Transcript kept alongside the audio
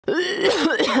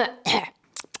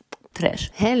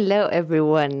Trash. Hello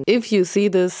everyone. If you see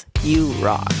this, you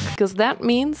rock. Because that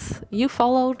means you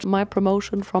followed my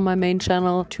promotion from my main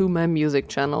channel to my music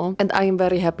channel. And I am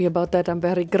very happy about that. I'm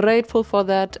very grateful for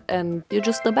that. And you're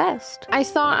just the best. I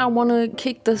thought I want to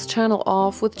kick this channel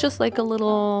off with just like a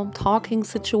little talking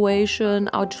situation.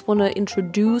 I just want to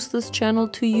introduce this channel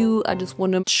to you. I just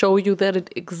want to show you that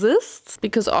it exists.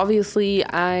 Because obviously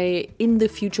I, in the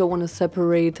future, want to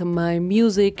separate my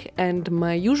music and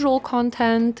my usual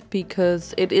content.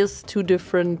 Because it is two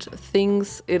different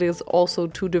things. It is also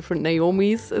two different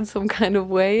Naomis in some kind of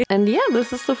way. And yeah,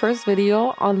 this is the first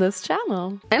video on this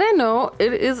channel. And I know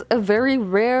it is a very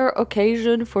rare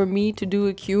occasion for me to do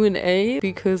a Q&A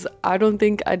because I don't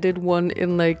think I did one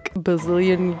in like a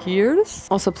bazillion years.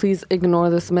 Also, please ignore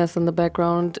this mess in the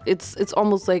background. It's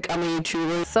almost like I'm a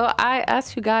YouTuber. So I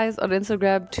asked you guys on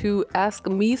Instagram to ask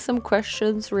me some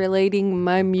questions relating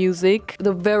my music.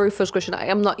 The very first question, I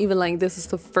am not even lying, this is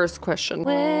the first question.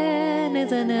 When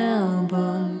is an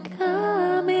album coming?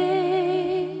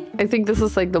 I think this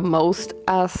is like the most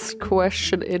asked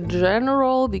question in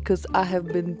general because I have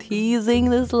been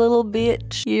teasing this little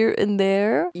bitch here and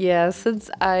there. Yeah, since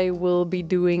I will be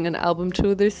doing an album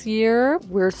tour this year,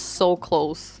 we're so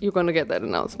close. You're gonna get that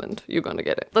announcement. You're gonna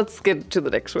get it. Let's get to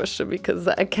the next question because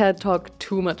I can't talk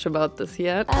too much about this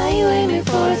yet. Are you aiming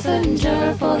for a certain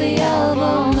genre for the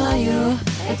album? Are you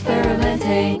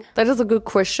experimenting? That is a good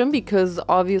question because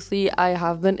obviously I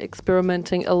have been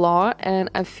experimenting a lot and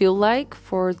I feel like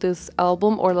for this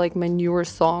album or like my newer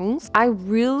songs, I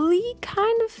really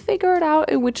kind of figured out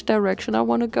in which direction I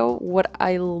want to go, what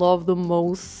I love the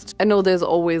most. I know there's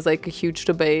always like a huge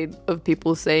debate of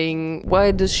people saying,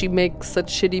 why does she make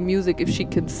such shitty music if she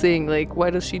can sing? Like, why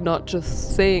does she not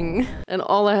just sing? And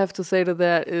all I have to say to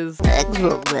that is, I'd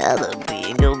rather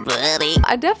be nobody.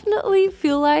 I definitely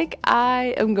feel like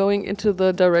I am going into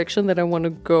the direction that I want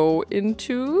to go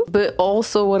into. But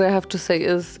also what I have to say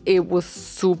is it was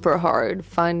super hard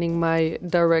finding my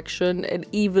direction. And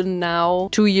even now,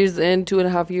 2 years in,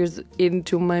 2.5 years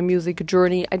into my music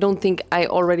journey, I don't think I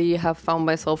already have found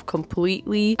myself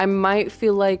completely. I might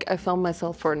feel like I found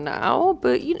myself for now,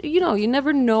 but you know, you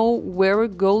never know where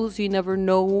it goes. You never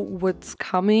know what's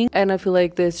coming. And I feel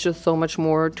like there's just so much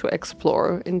more to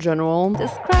explore in general.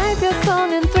 Describe your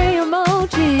song in 3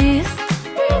 emojis.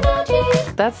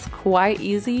 That's quite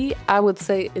easy. I would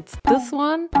say it's this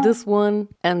one,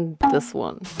 and this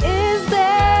one. Is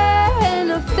there an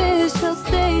official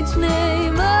stage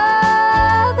name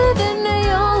other than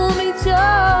Naomi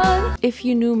John? If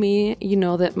you knew me, you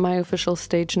know that my official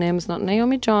stage name is not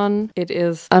Naomi John, it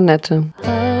is Annette.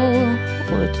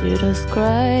 How would you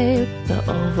describe the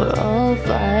overall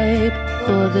vibe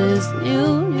for this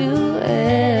new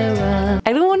era?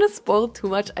 I don't want to spoil too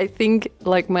much. I think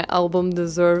like my album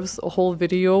deserves a whole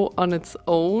video on its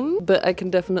own, but I can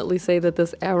definitely say that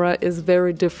this era is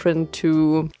very different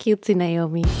to Cutesy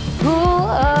Naomi. Who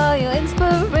are your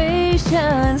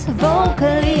inspirations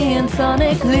vocally and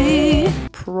sonically?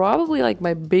 Probably like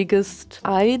my biggest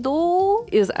idol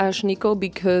is Ashnikko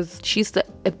because she's the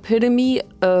epitome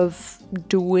of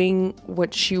doing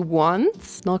what she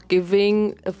wants, not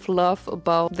giving a fluff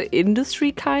about the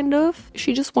industry kind of.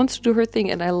 She just wants to do her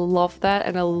thing and I love that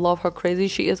and I love how crazy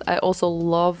she is. I also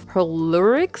love her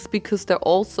lyrics because they're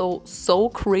also so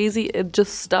crazy and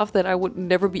just stuff that I would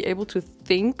never be able to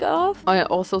think of. I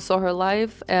also saw her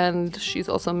live and she's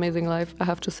also amazing live. I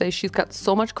have to say she's got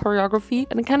so much choreography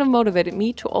and it kind of motivated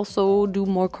me to also do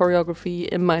more choreography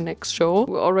in my next show.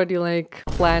 We're already like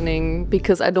planning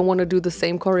because I don't want to do the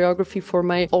same choreography for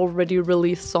my already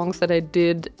released songs that I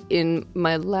did in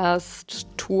my last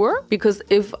tour, because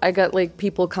if I got like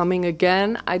people coming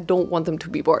again, I don't want them to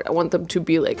be bored. I want them to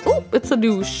be like, oh, it's a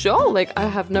new show, like I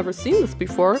have never seen this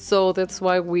before. So that's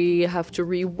why we have to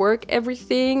rework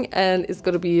everything and it's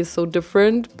gonna be so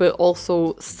different, but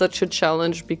also such a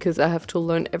challenge because I have to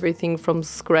learn everything from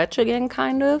scratch again,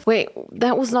 kind of. Wait,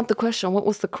 that was not the question. What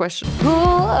was the question? Who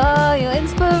are your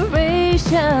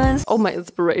inspirations? Oh, my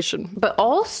inspiration. But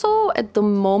also at the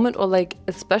moment, or like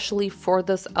especially for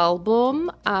this album,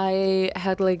 I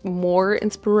had like more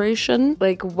inspiration.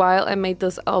 Like while I made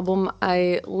this album,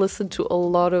 I listened to a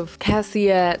lot of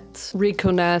Cassiette,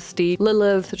 Rico Nasty,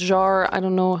 Lilith, Jar, I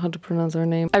don't know how to pronounce her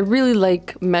name. I really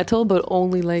like metal, but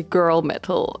only like girl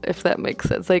metal, if that makes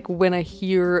sense. Like when I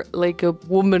hear like a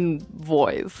woman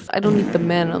voice. I don't need the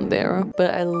man on there,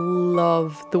 but I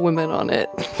love the women on it.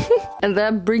 And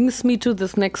that brings me to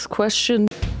this next question.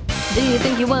 Do you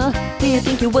think you will? Do you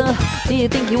think you will? Do you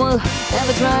think you will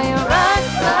ever try your right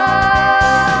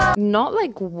side? Not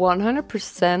like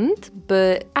 100%,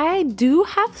 but I do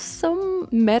have some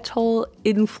metal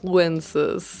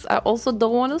influences. I also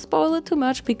don't want to spoil it too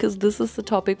much because this is the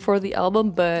topic for the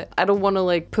album, but I don't want to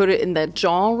like put it in that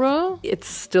genre. It's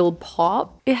still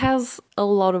pop. It has a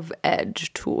lot of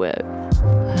edge to it.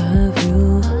 Have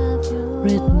you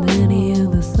written any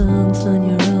of the songs on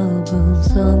your album?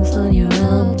 Songs on your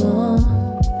album?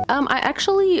 I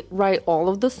actually write all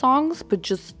of the songs, but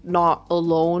just not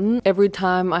alone. Every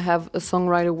time I have a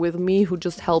songwriter with me who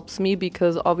just helps me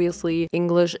because obviously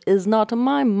English is not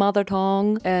my mother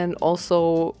tongue, and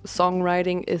also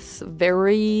songwriting is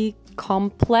very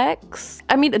complex.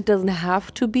 I mean, it doesn't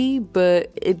have to be, but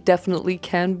it definitely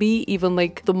can be. Even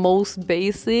like the most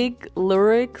basic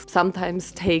lyrics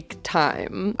sometimes take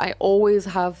time. I always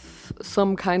have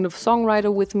some kind of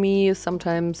songwriter with me.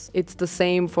 Sometimes it's the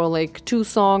same for like 2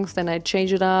 songs, then I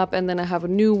change it up, and then I have a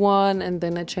new one, and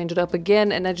then I change it up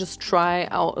again, and I just try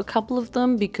out a couple of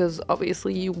them because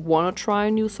obviously you want to try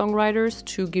new songwriters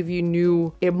to give you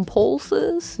new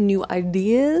impulses, new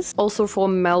ideas. Also for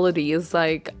melodies,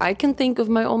 like I can think of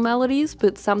my own melodies,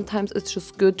 but sometimes it's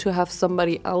just good to have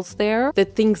somebody else there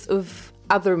that thinks of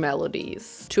other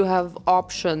melodies, to have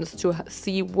options, to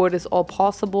see what is all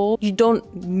possible. You don't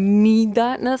need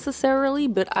that necessarily,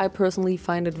 but I personally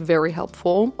find it very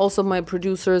helpful. Also, my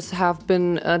producers have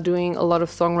been doing a lot of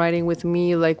songwriting with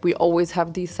me. Like we always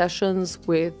have these sessions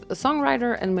with a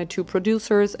songwriter and my 2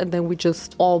 producers, and then we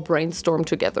just all brainstorm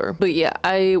together. But yeah,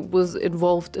 I was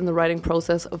involved in the writing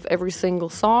process of every single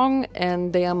song,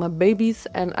 and they are my babies,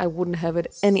 and I wouldn't have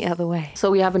it any other way.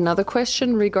 So we have another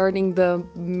question regarding the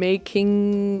making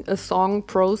a song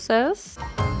process.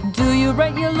 Do you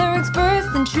write your lyrics first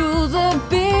and choose a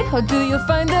beat, or do you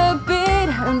find a beat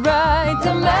and write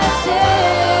a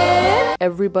message?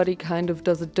 Everybody kind of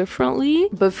does it differently,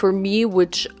 but for me,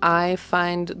 which I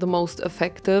find the most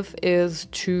effective, is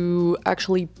to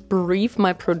actually brief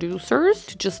my producers,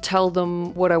 to just tell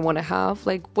them what I want to have,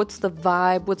 like what's the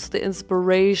vibe, what's the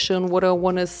inspiration, what I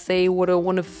want to say, what I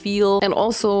want to feel. And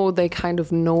also they kind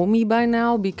of know me by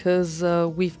now because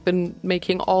we've been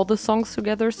making all the songs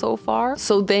together so far.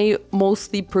 So they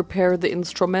mostly prepare the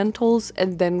instrumentals,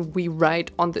 and then we write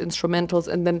on the instrumentals,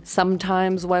 and then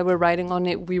sometimes while we're writing on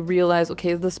it we realize,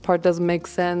 okay, this part doesn't make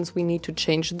sense, we need to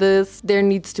change this, there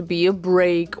needs to be a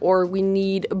break, or we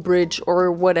need a bridge or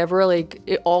whatever. Like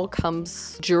it all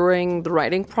comes during the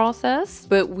writing process,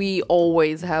 but we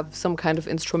always have some kind of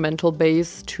instrumental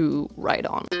base to write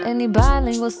on. Any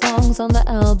bilingual songs on the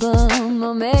album,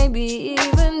 or maybe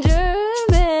even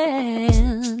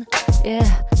German?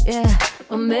 Yeah,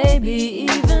 or maybe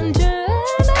even German.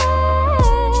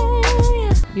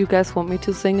 You guys want me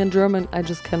to sing in German? I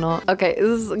just cannot. Okay,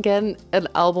 this is again an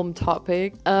album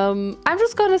topic. I'm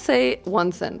just gonna say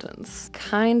one sentence.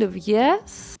 Kind of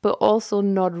yes, but also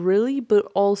not really, but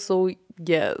also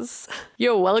yes.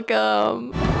 You're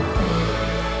welcome.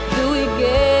 Do we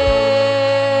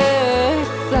get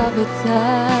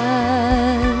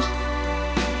sabotage?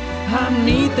 I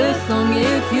need the song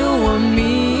if you want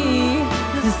me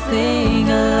to sing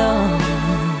along.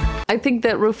 I think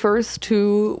that refers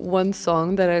to one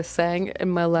song that I sang in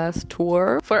my last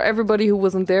tour. For everybody who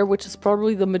wasn't there, which is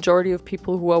probably the majority of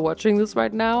people who are watching this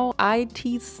right now, I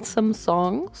teased some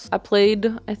songs. I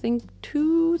played, I think,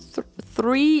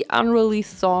 3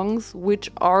 unreleased songs, which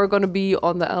are gonna be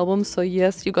on the album. So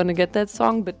yes, you're gonna get that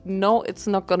song, but no, it's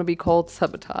not gonna be called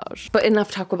Sabotage. But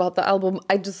enough talk about the album.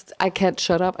 I can't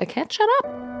shut up. I can't shut up.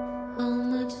 How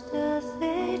much does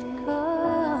it cost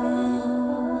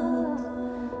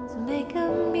to make a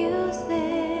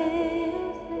music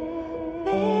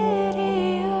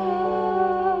video?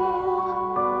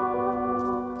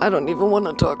 I don't even want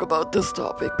to talk about this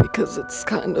topic because it's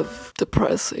kind of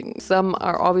depressing. Some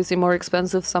are obviously more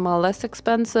expensive, some are less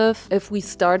expensive. If we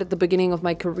start at the beginning of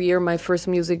my career, my first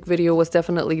music video was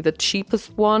definitely the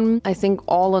cheapest one. I think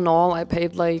all in all, I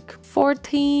paid like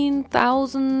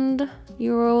 14,000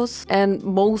 euros, and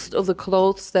most of the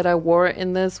clothes that I wore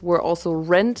in this were also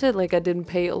rented. Like I didn't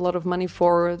pay a lot of money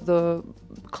for the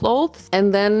clothes.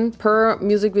 And then per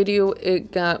music video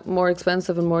it got more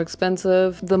expensive and more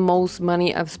expensive. The most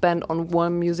money I've spent on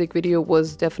one music video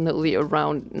was definitely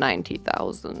around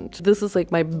 90,000. This is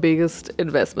like my biggest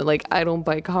investment. Like I don't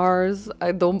buy cars,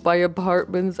 I don't buy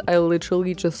apartments, I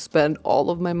literally just spend all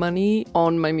of my money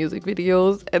on my music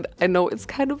videos, and I know it's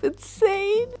kind of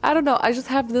insane. I don't know, I just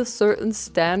have this certain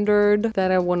standard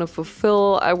that I want to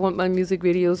fulfill. I want my music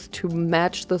videos to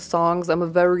match the songs. I'm a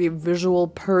very visual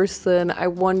person. I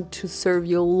want to serve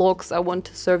you looks, I want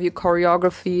to serve you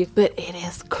choreography, but it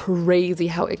is crazy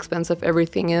how expensive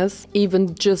everything is.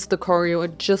 Even just the choreo,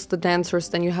 just the dancers,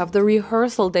 then you have the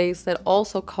rehearsal days that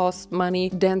also cost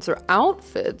money, dancer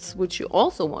outfits, which you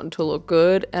also want to look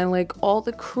good, and like all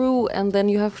the crew, and then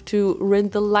you have to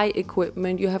rent the light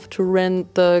equipment, you have to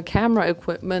rent the camera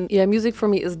equipment. Yeah, music for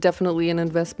me is definitely an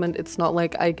investment. It's not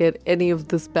like I get any of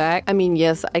this back. I mean,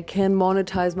 yes, I can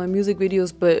monetize my music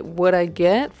videos, but what I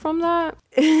get from that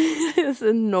is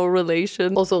in no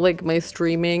relation. Also, like my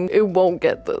streaming, it won't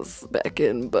get this back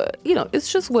in, but you know,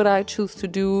 it's just what I choose to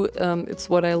do. It's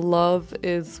what I love,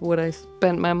 is what I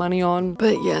spend my money on.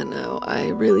 But yeah, no, I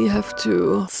really have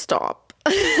to stop.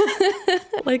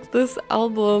 Like this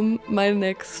album, my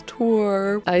next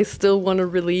tour, I still want to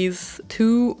release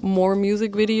 2 more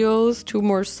music videos, 2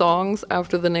 more songs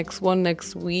after the next one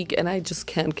next week, and I just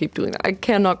can't keep doing that. I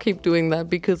cannot keep doing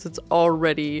that because it's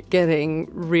already getting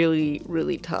really,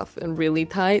 really tough and really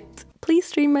tight. Please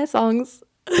stream my songs.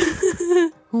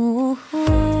 Ooh,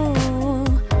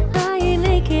 are you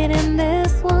naked in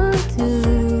this one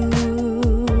too?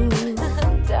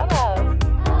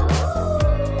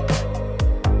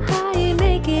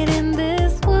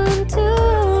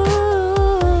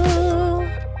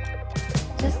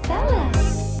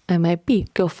 I might be.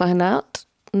 Go find out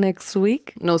next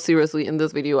week. No, seriously, in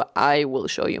this video, I will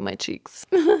show you my cheeks.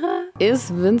 Is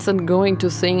Vincent going to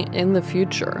sing in the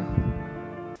future?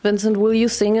 Vincent, will you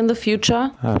sing in the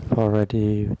future? I've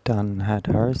already had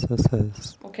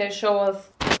rehearsals. Okay, show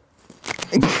us.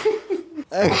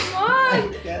 Come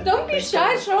on! Don't be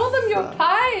shy, show them your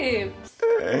pipes!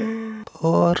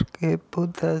 Porque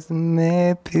putas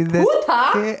me pides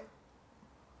que...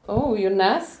 Oh, you're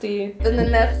nasty. In the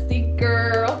nasty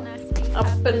girl.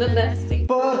 Up in the nasty.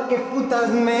 Porque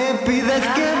putas me pides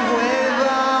que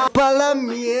vuelva pa la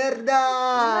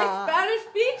mierda. My Spanish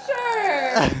feature!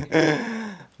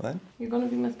 What? You're gonna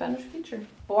be my Spanish feature.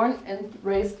 Born and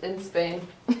raised in Spain.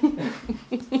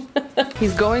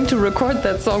 He's going to record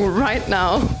that song right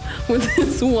now with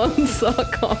his one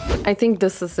sock on. I think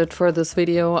this is it for this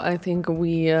video. I think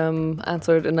we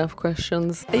answered enough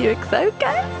questions. Are you excited,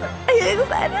 guys? Are you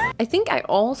excited? I think I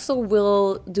also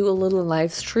will do a little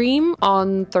live stream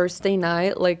on Thursday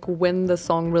night, like when the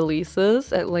song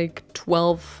releases at like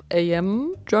 12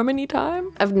 a.m. Germany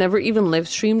time. I've never even live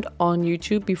streamed on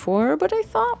YouTube before, but I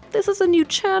thought this is a new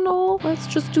channel. Let's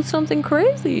just do something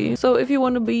crazy. So if you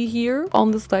want to be here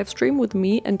on this live stream with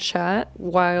me and chat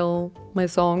while my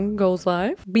song goes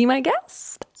live, be my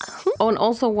guest. Oh, and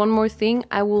also one more thing,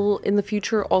 I will in the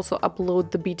future also upload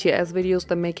the BTS videos,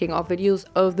 the making of videos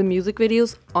of the music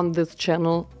videos on this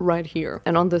channel right here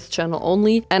and on this channel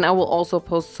only. And I will also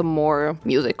post some more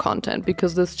music content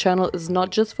because this channel is not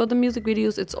just for the music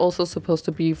videos, it's also supposed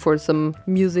to be for some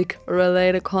music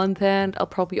related content. I'll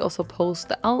probably also post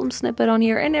the album snippet on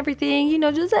here and everything, you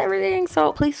know, just everything.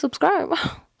 So please subscribe.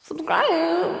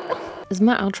 Subscribe. Is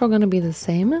my outro gonna be the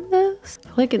same in this? I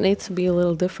feel like it needs to be a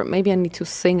little different. Maybe I need to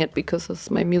sing it because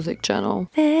it's my music channel.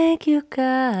 Thank you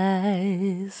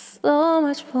guys so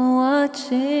much for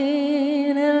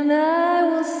watching, and I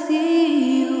will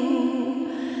see you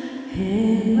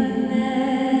in my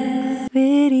next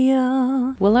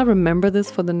video. Will I remember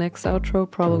this for the next outro?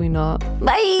 Probably not.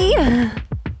 Bye!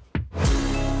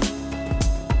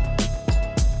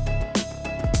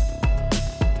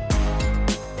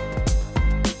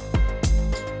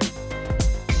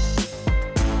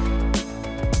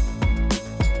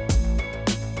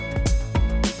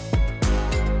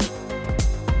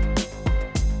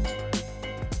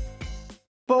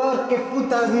 Porque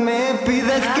putas me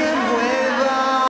pides que